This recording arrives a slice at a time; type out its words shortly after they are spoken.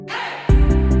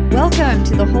Welcome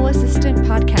to the Whole Assistant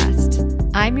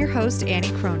Podcast. I'm your host, Annie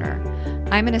Kroner.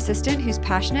 I'm an assistant who's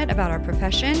passionate about our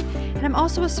profession, and I'm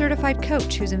also a certified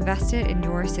coach who's invested in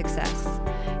your success.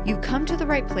 You've come to the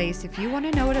right place if you want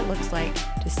to know what it looks like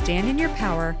to stand in your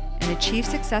power and achieve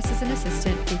success as an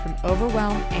assistant free from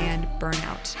overwhelm and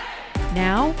burnout.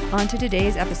 Now, on to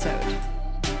today's episode.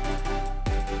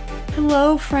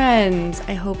 Hello, friends.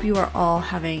 I hope you are all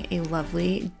having a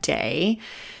lovely day.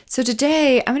 So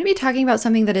today, I'm going to be talking about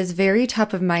something that is very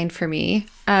top of mind for me.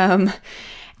 And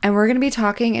we're going to be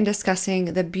talking and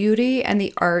discussing the beauty and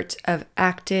the art of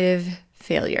active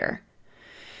failure.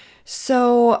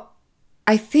 So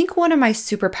I think one of my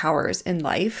superpowers in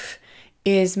life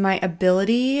is my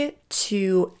ability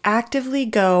to actively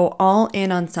go all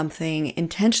in on something,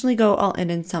 intentionally go all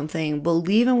in on something,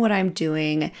 believe in what I'm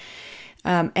doing,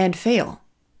 and fail.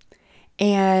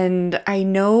 And I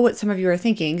know what some of you are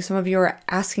thinking. Some of you are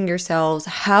asking yourselves,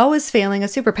 how is failing a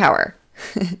superpower?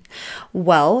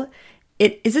 Well,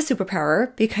 it is a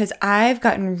superpower because I've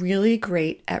gotten really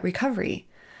great at recovery.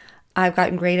 I've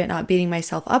gotten great at not beating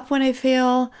myself up when I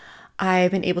fail. I've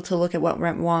been able to look at what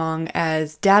went wrong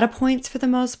as data points for the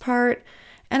most part.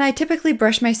 And I typically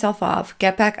brush myself off,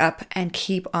 get back up, and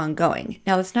keep on going.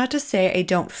 Now, that's not to say I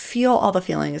don't feel all the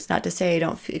feelings. It's not to say I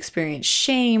don't experience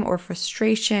shame or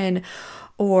frustration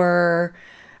or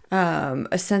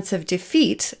a sense of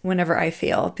defeat whenever I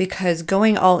fail, because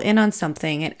going all in on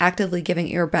something and actively giving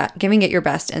it your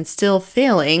best and still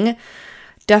failing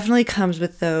definitely comes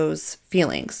with those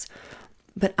feelings.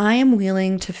 But I am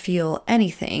willing to feel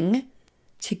anything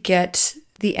to get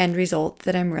the end result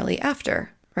that I'm really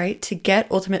after, right? To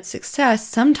get ultimate success,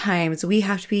 sometimes we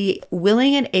have to be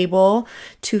willing and able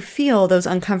to feel those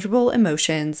uncomfortable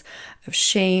emotions of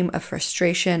shame, of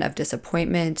frustration, of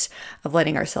disappointment, of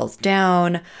letting ourselves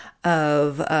down,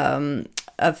 of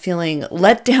feeling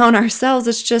let down ourselves.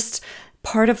 It's just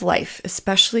part of life,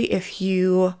 especially if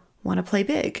you want to play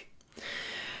big.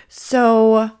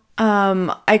 So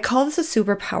I call this a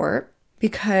superpower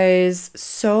because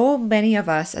so many of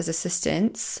us as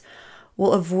assistants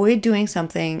will avoid doing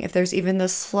something if there's even the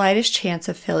slightest chance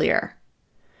of failure.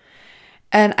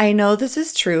 And I know this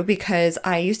is true because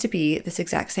I used to be this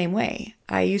exact same way.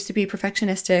 I used to be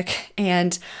perfectionistic,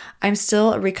 and I'm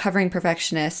still a recovering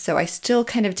perfectionist, so I still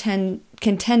kind of can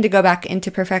tend to go back into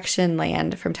perfection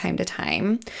land from time to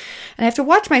time. And I have to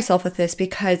watch myself with this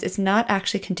because it's not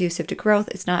actually conducive to growth.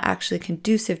 It's not actually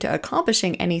conducive to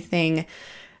accomplishing anything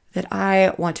that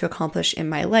I want to accomplish in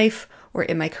my life or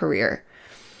in my career.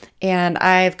 And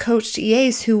I've coached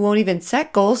EAs who won't even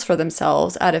set goals for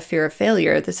themselves out of fear of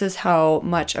failure. This is how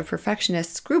much a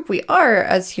perfectionist group we are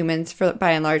as humans,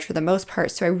 by and large, for the most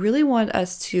part. So I really want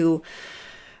us to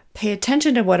pay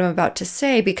attention to what I'm about to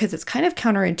say because it's kind of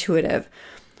counterintuitive.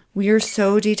 We are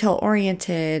so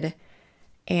detail-oriented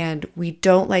and we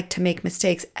don't like to make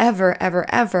mistakes ever, ever,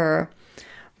 ever.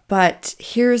 But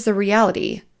here's the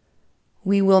reality.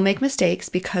 We will make mistakes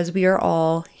because we are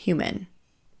all human.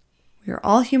 We are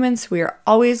all humans. We are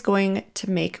always going to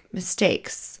make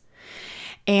mistakes.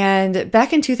 And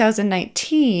back in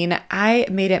 2019, I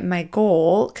made it my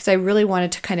goal because I really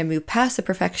wanted to kind of move past the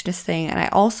perfectionist thing. And I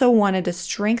also wanted to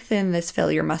strengthen this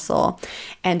failure muscle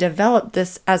and develop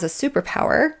this as a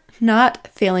superpower, not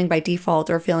failing by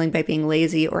default or failing by being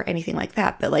lazy or anything like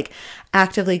that, but like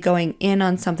actively going in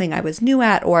on something I was new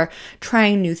at or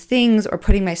trying new things or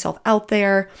putting myself out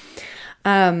there.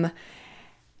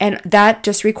 And that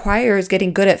just requires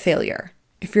getting good at failure.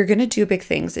 If you're going to do big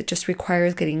things, it just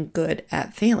requires getting good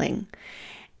at failing.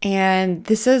 And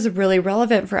this is really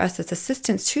relevant for us as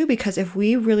assistants too, because if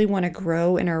we really want to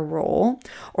grow in our role,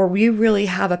 or we really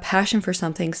have a passion for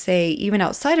something, say even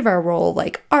outside of our role,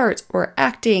 like art or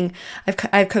acting,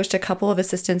 I've coached a couple of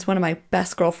assistants. One of my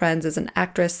best girlfriends is an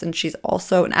actress, and she's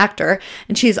also an actor,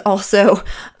 and she's also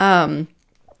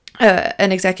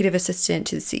an executive assistant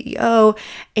to the CEO.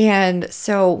 And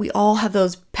so we all have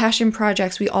those passion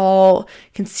projects. We all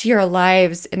can see our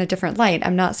lives in a different light.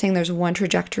 I'm not saying there's one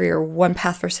trajectory or one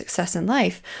path for success in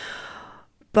life,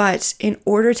 but in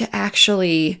order to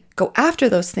actually go after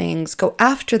those things, go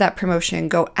after that promotion,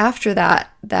 go after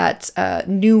that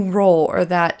new role or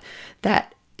that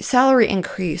salary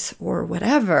increase or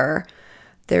whatever,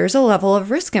 there's a level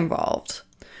of risk involved.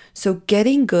 So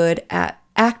getting good at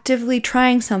actively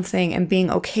trying something and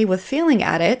being okay with failing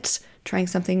at it, trying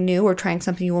something new or trying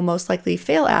something you will most likely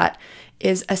fail at,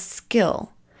 is a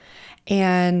skill.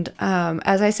 And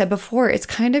as I said before, it's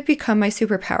kind of become my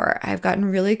superpower. I've gotten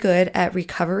really good at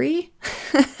recovery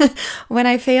when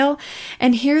I fail.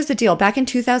 And here's the deal. Back in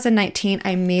 2019,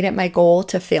 I made it my goal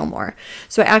to fail more.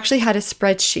 So I actually had a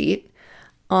spreadsheet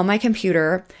on my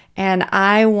computer and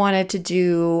I wanted to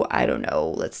do,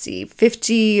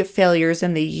 50 failures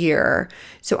in the year.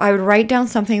 So I would write down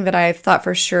something that I thought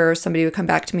for sure somebody would come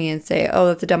back to me and say, oh,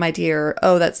 that's a dumb idea, or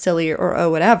oh, that's silly, or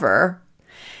oh, whatever.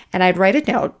 And I'd write it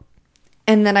down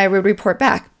and then I would report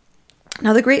back.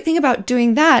 Now, the great thing about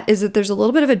doing that is that there's a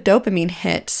little bit of a dopamine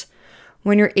hit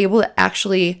when you're able to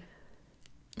actually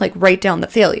write down the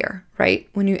failure, right?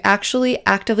 When you actually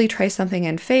actively try something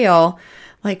and fail,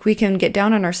 we can get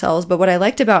down on ourselves. But what I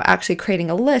liked about actually creating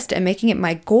a list and making it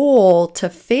my goal to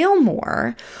fail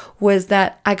more was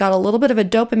that I got a little bit of a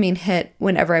dopamine hit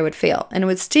whenever I would fail. And it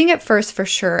would sting at first for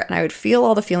sure. And I would feel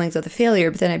all the feelings of the failure,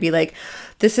 but then I'd be like,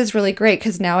 this is really great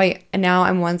because now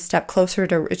I'm one step closer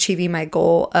to achieving my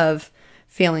goal of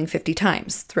failing 50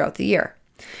 times throughout the year.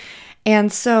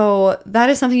 And so that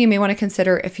is something you may want to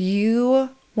consider if you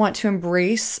want to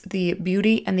embrace the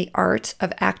beauty and the art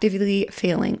of actively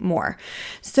failing more.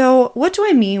 So what do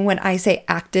I mean when I say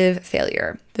active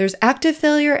failure? There's active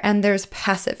failure and there's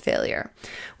passive failure.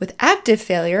 With active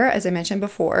failure, as I mentioned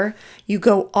before, you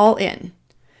go all in.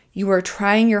 You are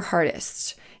trying your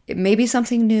hardest. It may be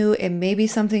something new, it may be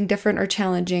something different or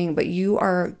challenging, but you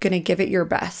are going to give it your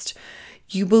best.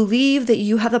 You believe that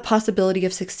you have the possibility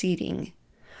of succeeding.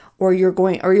 Or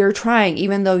you're trying,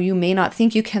 even though you may not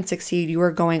think you can succeed, you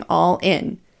are going all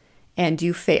in and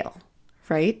you fail,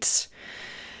 right?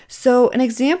 So an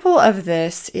example of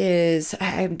this is,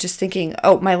 I'm just thinking,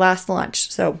 my last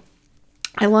launch. So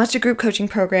I launched a group coaching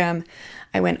program.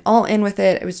 I went all in with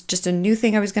it. It was just a new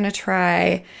thing I was going to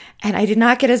try. And I did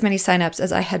not get as many signups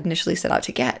as I had initially set out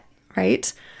to get,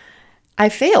 right? I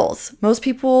failed. Most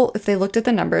people, if they looked at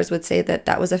the numbers, would say that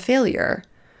that was a failure.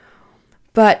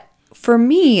 But for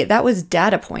me, that was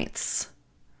data points,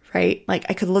 right?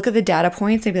 I could look at the data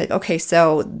points and be like, okay,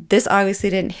 so this obviously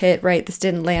didn't hit right. This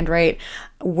didn't land right.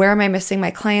 Where am I missing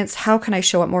my clients? How can I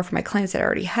show up more for my clients that I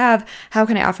already have? How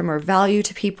can I offer more value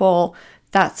to people?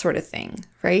 That sort of thing,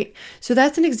 right? So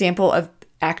that's an example of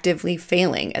actively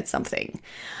failing at something.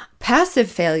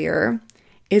 Passive failure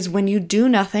is when you do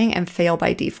nothing and fail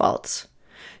by default.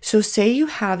 So say you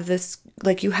have this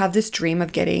dream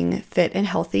of getting fit and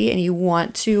healthy and you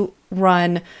want to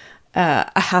run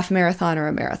a half marathon or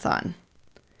a marathon.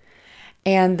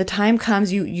 And the time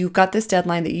comes, you've got this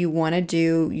deadline that you want to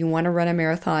do. You want to run a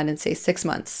marathon in, say, 6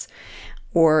 months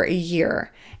or a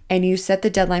year. And you set the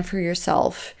deadline for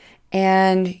yourself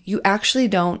and you actually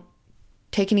don't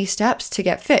take any steps to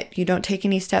get fit. You don't take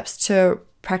any steps to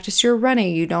practice your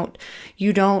running. You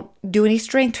don't do any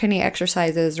strength training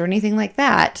exercises or anything like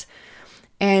that.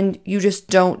 And you just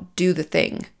don't do the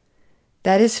thing.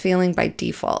 That is failing by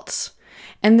default.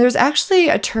 And there's actually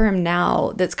a term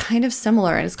now that's kind of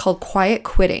similar, and it's called quiet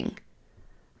quitting,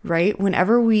 right?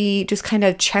 Whenever we just kind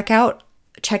of check out,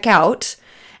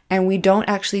 and we don't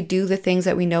actually do the things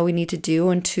that we know we need to do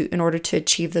in order to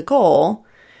achieve the goal,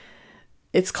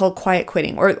 it's called quiet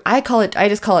quitting, or I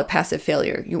just call it passive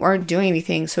failure. You aren't doing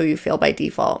anything, so you fail by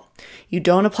default. You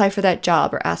don't apply for that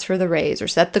job or ask for the raise or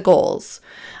set the goals.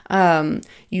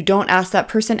 You don't ask that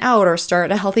person out or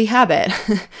start a healthy habit.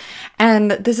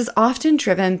 And this is often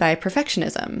driven by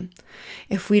perfectionism.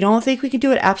 If we don't think we can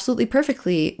do it absolutely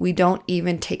perfectly, we don't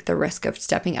even take the risk of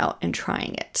stepping out and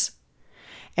trying it.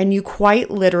 And you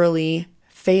quite literally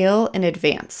fail in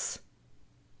advance.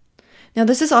 Now,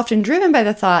 this is often driven by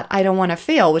the thought, I don't want to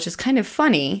fail, which is kind of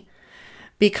funny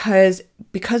because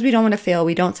we don't want to fail,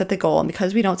 we don't set the goal. And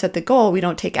because we don't set the goal, we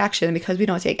don't take action. And because we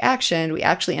don't take action, we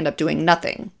actually end up doing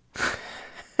nothing.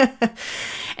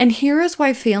 And here is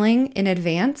why failing in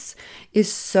advance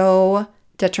is so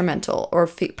detrimental, or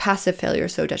passive failure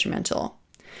is so detrimental.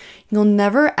 You'll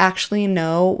never actually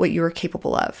know what you are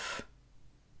capable of.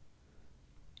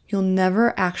 You'll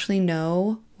never actually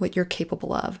know what you're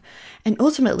capable of. And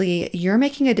ultimately, you're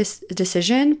making a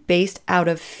decision based out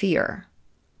of fear.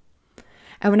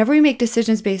 And whenever we make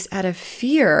decisions based out of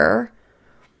fear,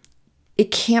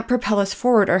 it can't propel us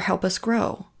forward or help us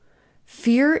grow.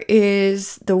 Fear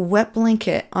is the wet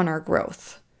blanket on our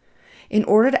growth. In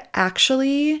order to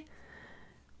actually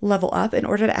level up, in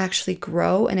order to actually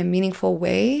grow in a meaningful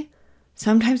way,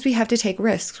 sometimes we have to take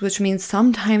risks, which means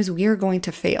sometimes we are going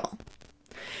to fail.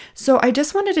 So I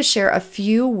just wanted to share a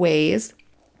few ways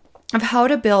of how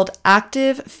to build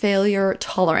active failure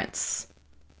tolerance.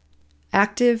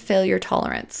 Active failure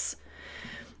tolerance.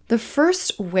 The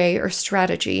first way or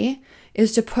strategy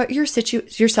is to put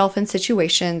yourself in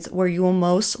situations where you will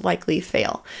most likely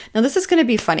fail. Now, this is going to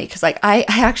be funny because I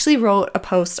actually wrote a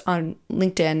post on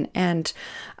LinkedIn, and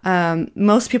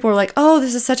most people were like, oh,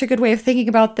 this is such a good way of thinking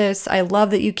about this. I love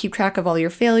that you keep track of all your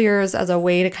failures as a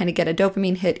way to kind of get a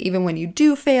dopamine hit even when you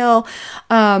do fail.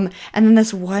 And then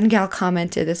this one gal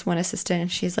commented, this one assistant,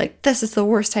 and she's like, this is the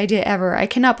worst idea ever. I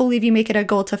cannot believe you make it a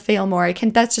goal to fail more.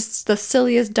 That's just the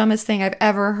silliest, dumbest thing I've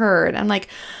ever heard. I'm like,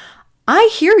 I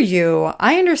hear you.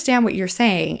 I understand what you're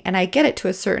saying, and I get it to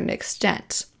a certain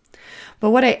extent. But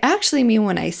what I actually mean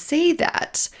when I say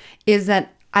that is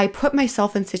that I put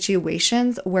myself in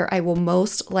situations where I will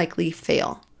most likely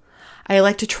fail. I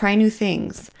like to try new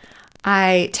things.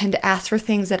 I tend to ask for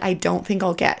things that I don't think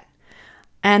I'll get.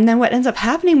 And then what ends up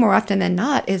happening more often than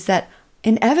not is that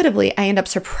inevitably I end up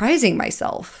surprising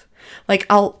myself. Like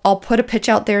I'll put a pitch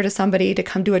out there to somebody to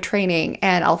come do a training,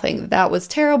 and I'll think that was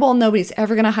terrible. Nobody's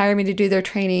ever going to hire me to do their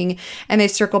training. And they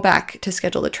circle back to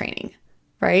schedule the training,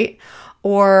 right?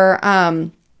 Or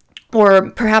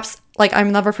perhaps I'll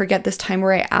never forget this time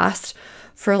where I asked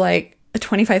for a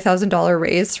 $25,000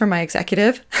 raise from my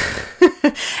executive.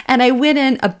 And I went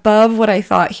in above what I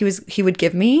thought he would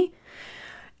give me,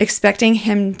 expecting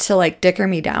him to dicker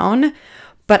me down.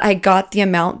 But I got the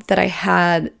amount that I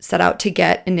had set out to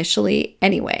get initially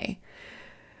anyway.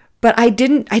 But I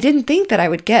didn't think that I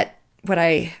would get what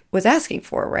I was asking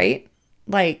for, right?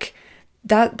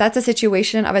 That's a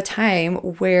situation of a time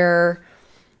where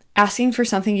asking for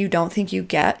something you don't think you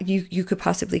could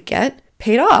possibly get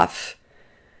paid off.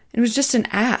 It was just an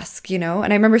ask, And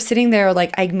I remember sitting there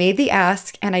I made the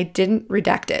ask and I didn't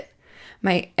redact it.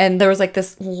 And there was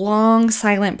this long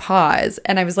silent pause,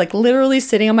 and I was literally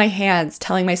sitting on my hands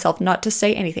telling myself not to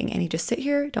say anything. And you just sit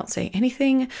here, don't say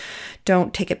anything,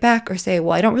 don't take it back or say,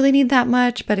 well, I don't really need that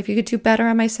much, but if you could do better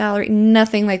on my salary,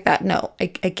 nothing like that. No, I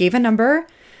gave a number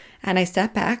and I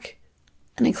sat back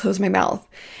and I closed my mouth.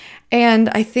 And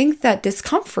I think that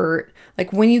discomfort,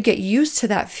 when you get used to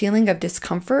that feeling of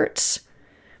discomfort,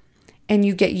 and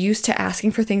you get used to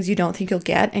asking for things you don't think you'll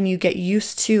get, and you get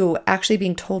used to actually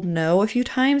being told no a few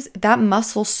times, that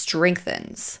muscle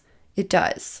strengthens. It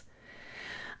does.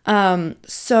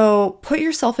 So put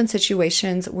yourself in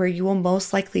situations where you will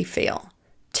most likely fail.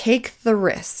 Take the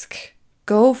risk.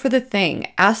 Go for the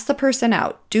thing. Ask the person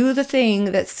out. Do the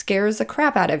thing that scares the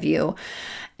crap out of you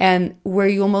and where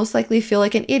you'll most likely feel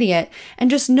like an idiot. And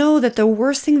just know that the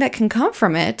worst thing that can come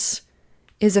from it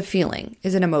is a feeling,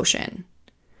 is an emotion.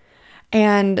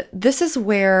 And this is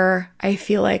where I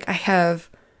feel like I have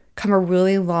come a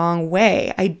really long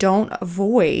way. I don't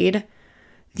avoid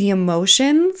the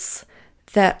emotions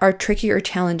that are tricky or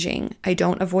challenging. I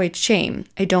don't avoid shame.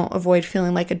 I don't avoid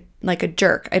feeling like a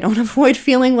jerk. I don't avoid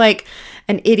feeling like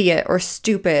an idiot or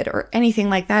stupid or anything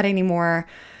like that anymore,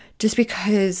 just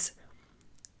because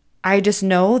I just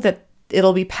know that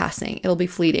it'll be passing, it'll be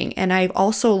fleeting. And I've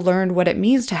also learned what it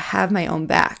means to have my own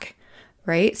back,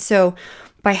 right? So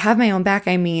by have my own back,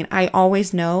 I mean, I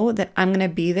always know that I'm going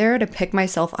to be there to pick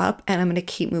myself up and I'm going to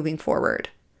keep moving forward.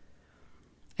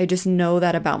 I just know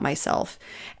that about myself.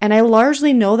 And I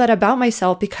largely know that about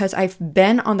myself because I've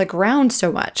been on the ground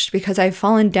so much, because I've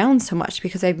fallen down so much,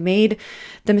 because I've made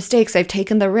the mistakes, I've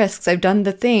taken the risks, I've done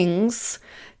the things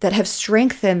that have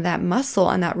strengthened that muscle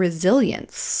and that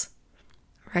resilience,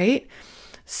 right?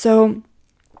 So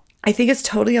I think it's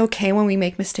totally okay when we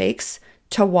make mistakes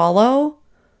to wallow,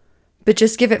 but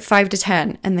just give it 5 to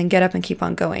 10 and then get up and keep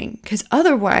on going. Because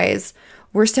otherwise,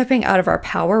 we're stepping out of our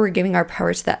power. We're giving our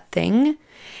power to that thing.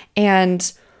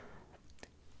 And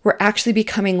we're actually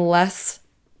becoming less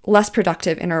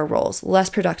productive in our roles, less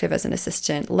productive as an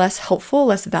assistant, less helpful,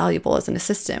 less valuable as an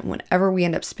assistant whenever we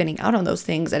end up spinning out on those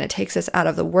things and it takes us out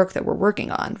of the work that we're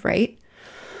working on, right?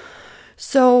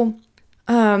 So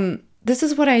this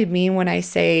is what I mean when I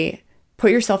say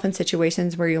put yourself in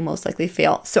situations where you'll most likely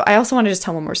fail. So I also want to just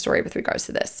tell one more story with regards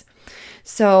to this.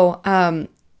 So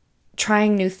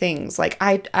trying new things.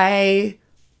 I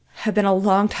have been a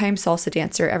long time salsa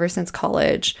dancer ever since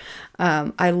college.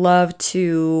 I love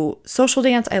to social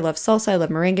dance. I love salsa. I love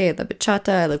merengue. I love bachata.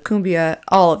 I love cumbia.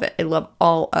 All of it. I love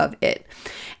all of it.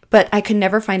 But I could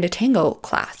never find a tango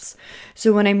class.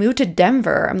 So when I moved to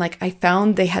Denver, I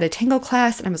found they had a tango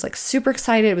class and I was super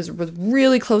excited. It was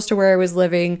really close to where I was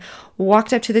living.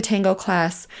 Walked up to the tango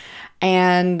class,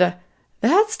 and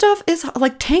that stuff is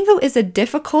tango is a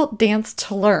difficult dance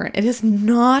to learn. It is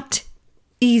not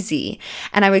easy.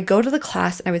 And I would go to the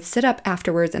class and I would sit up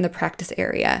afterwards in the practice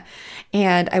area,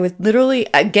 and I would literally,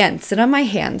 again, sit on my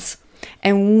hands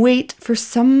and wait for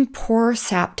some poor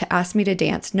sap to ask me to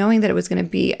dance, knowing that it was going to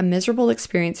be a miserable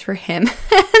experience for him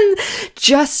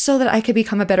just so that I could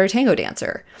become a better tango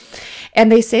dancer. And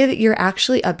they say that you're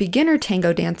actually a beginner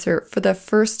tango dancer for the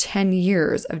first 10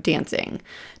 years of dancing.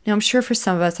 Now, I'm sure for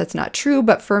some of us that's not true,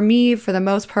 but for me, for the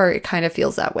most part, it kind of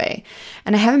feels that way.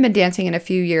 And I haven't been dancing in a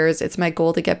few years. It's my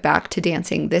goal to get back to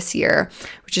dancing this year,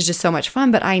 which is just so much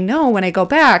fun. But I know when I go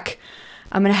back,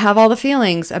 I'm going to have all the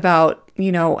feelings about,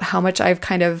 how much I've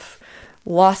kind of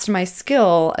lost my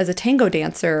skill as a tango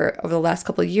dancer over the last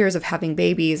couple of years of having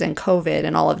babies and COVID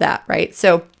and all of that, right?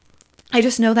 So I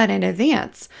just know that in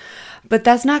advance. But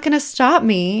that's not going to stop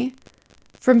me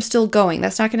from still going.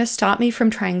 That's not going to stop me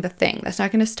from trying the thing. That's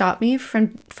not going to stop me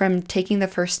from taking the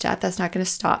first step. That's not going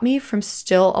to stop me from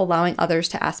still allowing others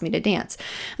to ask me to dance.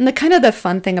 And the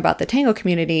fun thing about the tango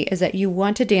community is that you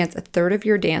want to dance a third of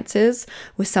your dances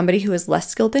with somebody who is less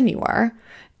skilled than you are.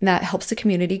 And that helps the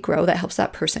community grow. That helps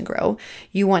that person grow.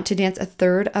 You want to dance a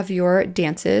third of your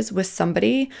dances with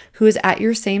somebody who is at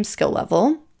your same skill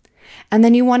level. And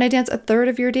then you want to dance a third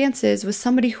of your dances with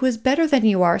somebody who is better than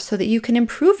you are so that you can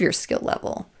improve your skill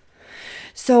level.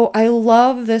 So I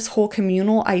love this whole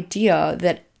communal idea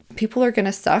that people are going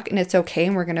to suck and it's okay,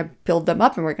 and we're going to build them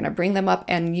up and we're going to bring them up,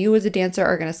 and you as a dancer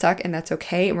are going to suck and that's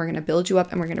okay, and we're going to build you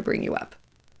up and we're going to bring you up,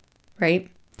 right?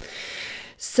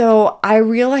 So I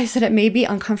realize that it may be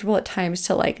uncomfortable at times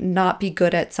to not be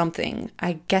good at something.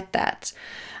 I get that.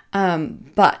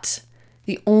 But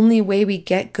the only way we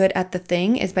get good at the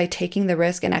thing is by taking the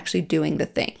risk and actually doing the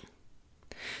thing.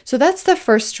 So that's the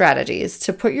first strategy, is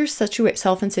to put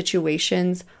yourself in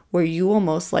situations where you will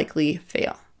most likely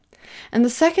fail. And the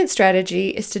second strategy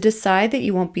is to decide that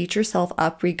you won't beat yourself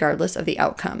up regardless of the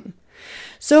outcome.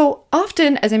 So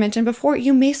often, as I mentioned before,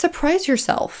 you may surprise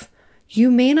yourself. You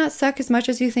may not suck as much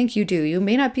as you think you do. You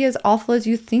may not be as awful as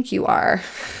you think you are.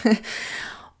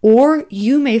 Or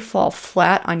you may fall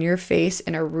flat on your face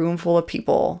in a room full of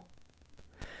people.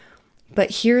 But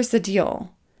here's the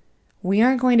deal. We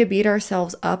aren't going to beat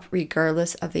ourselves up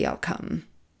regardless of the outcome.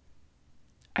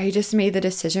 I just made the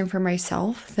decision for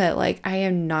myself that I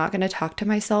am not going to talk to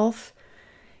myself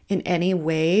in any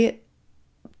way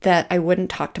that I wouldn't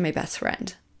talk to my best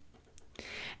friend.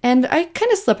 And I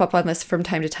kind of slip up on this from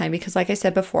time to time because, like I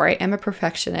said before, I am a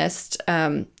perfectionist,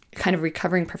 kind of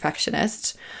recovering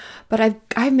perfectionist. But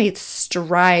I've made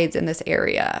strides in this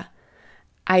area.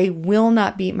 I will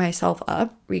not beat myself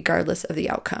up regardless of the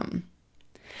outcome.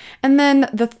 And then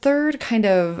the third kind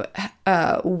of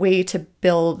way to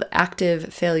build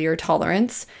active failure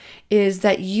tolerance is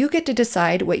that you get to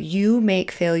decide what you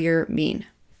make failure mean.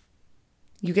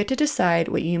 You get to decide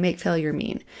what you make failure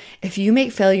mean. If you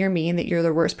make failure mean that you're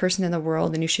the worst person in the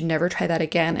world and you should never try that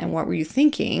again, and what were you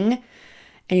thinking,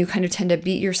 and you kind of tend to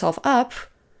beat yourself up,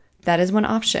 that is one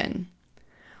option.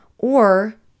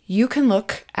 Or you can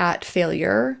look at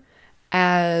failure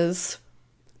as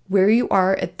where you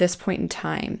are at this point in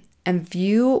time and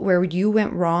view where you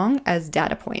went wrong as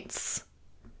data points.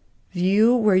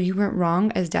 View where you went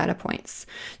wrong as data points.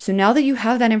 So now that you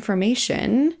have that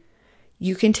information,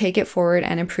 you can take it forward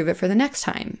and improve it for the next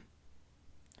time,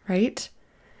 right?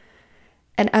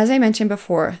 And as I mentioned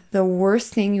before, the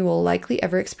worst thing you will likely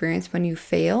ever experience when you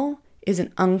fail is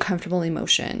an uncomfortable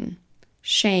emotion.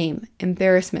 Shame,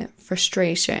 embarrassment,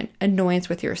 frustration, annoyance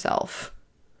with yourself.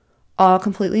 All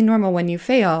completely normal when you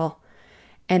fail,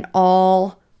 and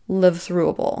all live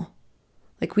throughable.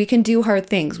 We can do hard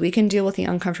things. We can deal with the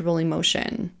uncomfortable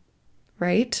emotion,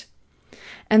 right?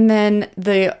 And then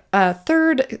the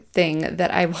third thing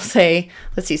that I will say,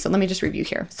 so let me just review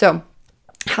here. So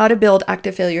how to build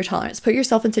active failure tolerance. Put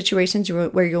yourself in situations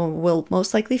where you will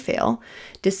most likely fail.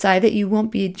 Decide that you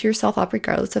won't beat yourself up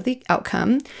regardless of the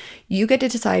outcome. You get to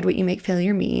decide what you make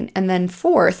failure mean. And then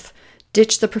fourth,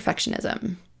 ditch the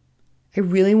perfectionism. I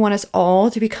really want us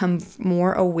all to become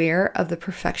more aware of the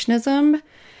perfectionism.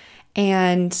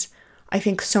 And I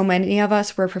think so many of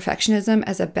us wear perfectionism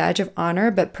as a badge of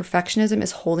honor, but perfectionism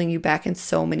is holding you back in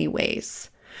so many ways.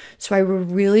 So I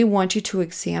really want you to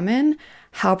examine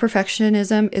how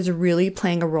perfectionism is really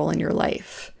playing a role in your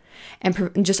life.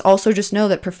 And just know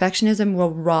that perfectionism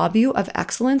will rob you of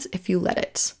excellence if you let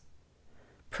it.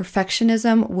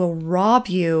 Perfectionism will rob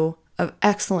you of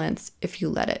excellence if you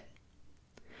let it.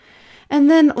 And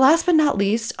then last but not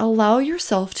least, allow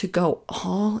yourself to go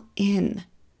all in.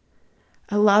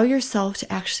 Allow yourself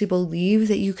to actually believe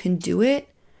that you can do it,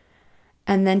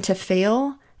 and then to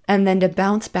fail, and then to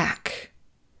bounce back.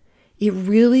 It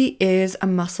really is a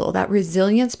muscle. That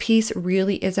resilience piece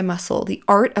really is a muscle. The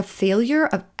art of failure,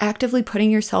 of actively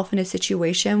putting yourself in a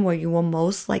situation where you will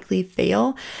most likely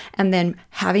fail, and then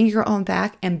having your own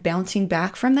back and bouncing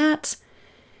back from that,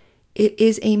 it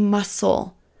is a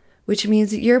muscle, which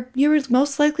means that you're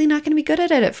most likely not going to be good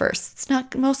at it at first. It's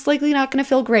not most likely not going to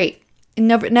feel great. It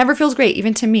never feels great,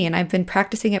 even to me. And I've been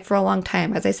practicing it for a long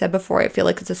time. As I said before, I feel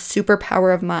like it's a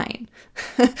superpower of mine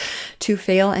to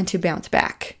fail and to bounce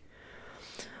back.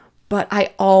 But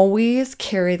I always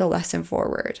carry the lesson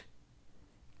forward.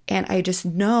 And I just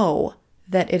know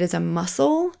that it is a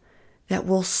muscle that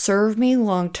will serve me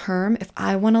long term if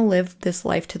I want to live this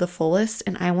life to the fullest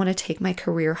and I want to take my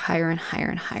career higher and higher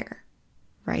and higher,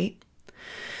 right?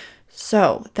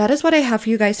 So that is what I have for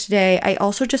you guys today. I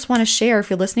also just want to share, if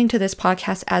you're listening to this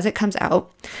podcast as it comes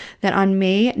out, that on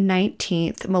May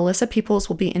 19th, Melissa Peoples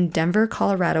will be in Denver,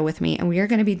 Colorado with me, and we are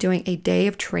going to be doing a day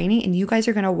of training, and you guys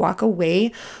are going to walk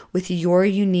away with your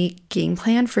unique game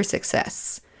plan for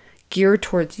success. Geared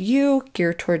towards you,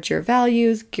 geared towards your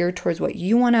values, geared towards what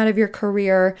you want out of your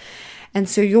career. And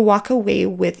so you'll walk away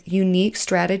with unique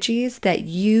strategies that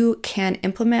you can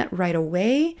implement right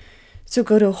away. So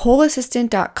go to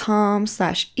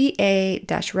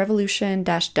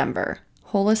wholeassistant.com/EA-revolution-Denver.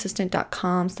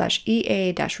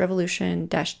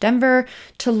 wholeassistant.com/EA-revolution-Denver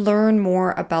to learn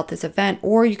more about this event,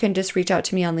 or you can just reach out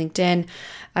to me on LinkedIn.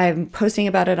 I'm posting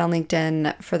about it on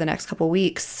LinkedIn for the next couple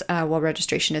weeks while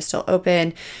registration is still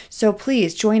open. So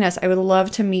please join us. I would love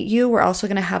to meet you. We're also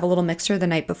going to have a little mixer the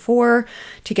night before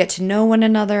to get to know one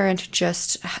another and to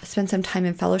just spend some time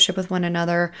in fellowship with one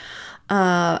another.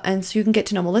 And so you can get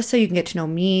to know Melissa, you can get to know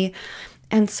me.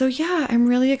 And so, yeah, I'm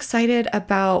really excited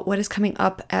about what is coming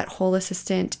up at Whole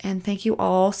Assistant. And thank you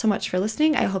all so much for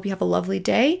listening. I hope you have a lovely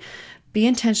day. Be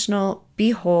intentional,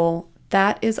 be whole.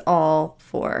 That is all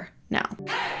for now.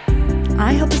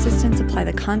 I help assistants apply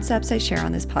the concepts I share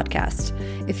on this podcast.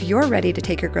 If you're ready to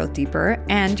take your growth deeper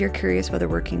and you're curious whether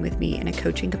working with me in a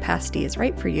coaching capacity is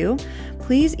right for you,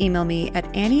 please email me at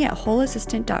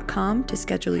annie@wholeassistant.com to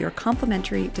schedule your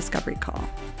complimentary discovery call.